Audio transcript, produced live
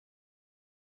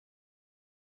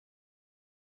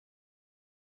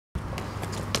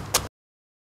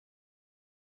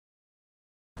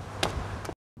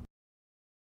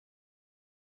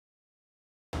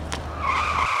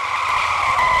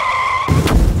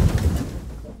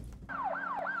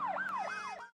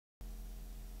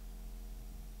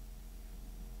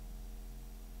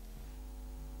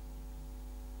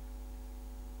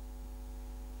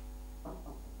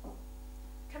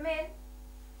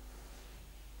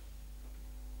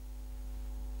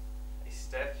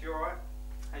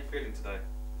feeling today?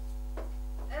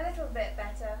 A little bit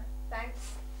better,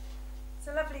 thanks. It's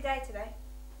a lovely day today.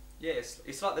 Yeah,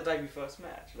 it's like the day we first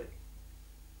met, actually.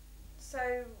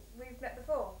 So, we've met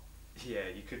before? Yeah,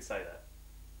 you could say that.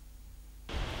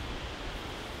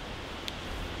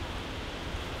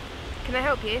 Can I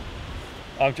help you?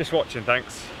 I'm just watching,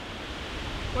 thanks.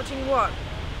 Watching what?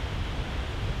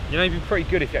 You know, you'd be pretty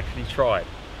good if you actually tried.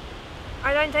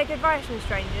 I don't take advice from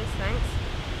strangers, thanks.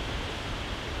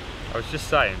 I was just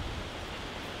saying.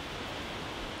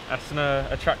 That's an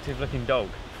attractive looking dog.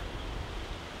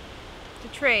 It's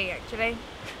a tree, actually.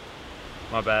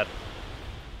 My bad.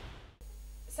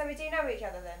 So we do know each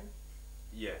other then?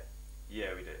 Yeah,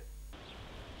 we do.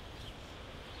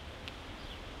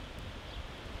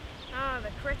 Ah, the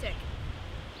critic.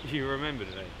 You remembered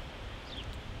me?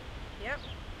 Yep.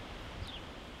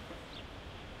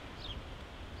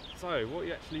 So, what are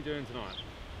you actually doing tonight?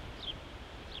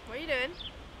 What are you doing?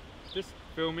 Just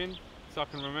filming, so I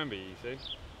can remember you, see?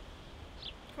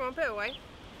 Come on, put it away.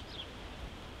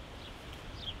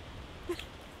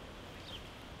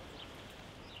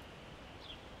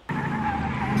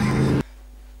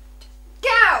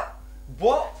 Get out!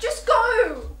 What? Just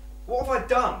go! What have I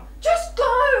done? Just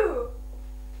go!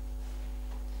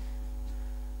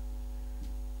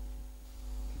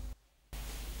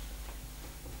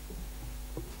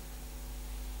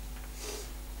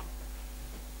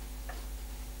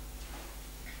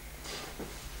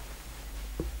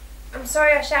 I'm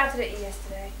sorry I shouted at you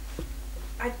yesterday.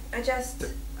 I just...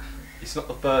 It's not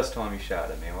the first time you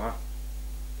shouted at me, alright?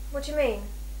 What do you mean?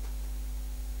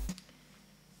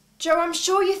 Joe, I'm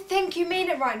sure you think you mean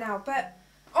it right now, but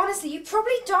honestly, you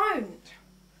probably don't.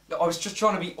 Look, I was just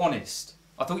trying to be honest.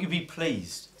 I thought you'd be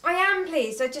pleased. I am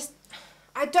pleased,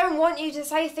 I don't want you to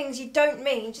say things you don't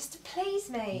mean, just to please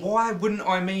me. Why wouldn't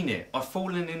I mean it? I've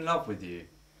fallen in love with you.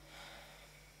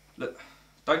 Look,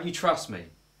 don't you trust me?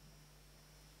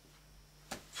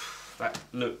 That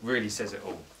look really says it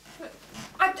all.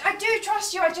 I do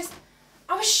trust you, I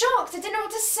was shocked, I didn't know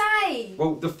what to say.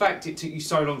 Well, the fact it took you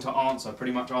so long to answer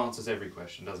pretty much answers every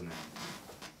question, doesn't it?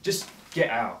 Just get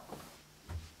out.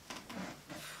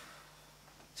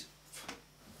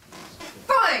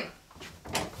 Fine!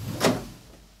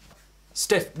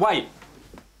 Steph, wait!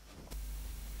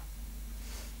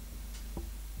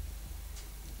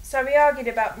 So we argued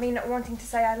about me not wanting to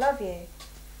say I love you.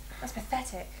 That's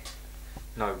pathetic.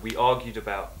 No, we argued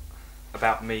about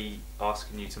me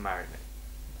asking you to marry me.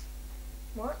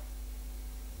 What?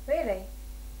 Really?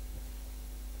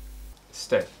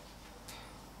 Steph.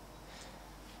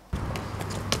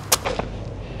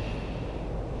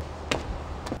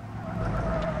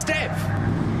 Steph!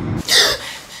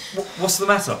 What's the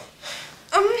matter?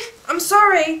 I'm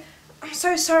sorry. I'm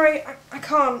so sorry. I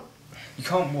can't. You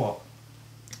can't what?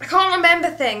 I can't remember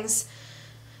things.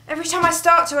 Every time I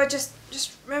start to, I just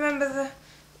remember the...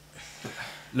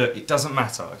 Look, it doesn't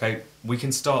matter, okay? We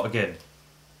can start again.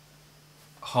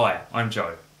 Hi, I'm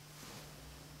Joe.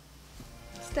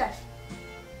 Steph.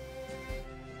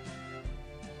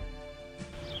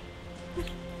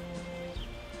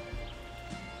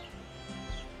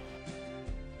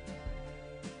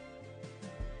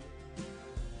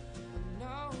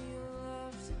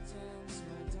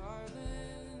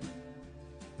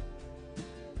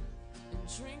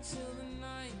 Drink till the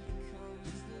night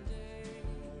becomes the day.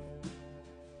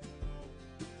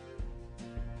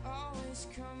 Always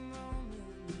come on.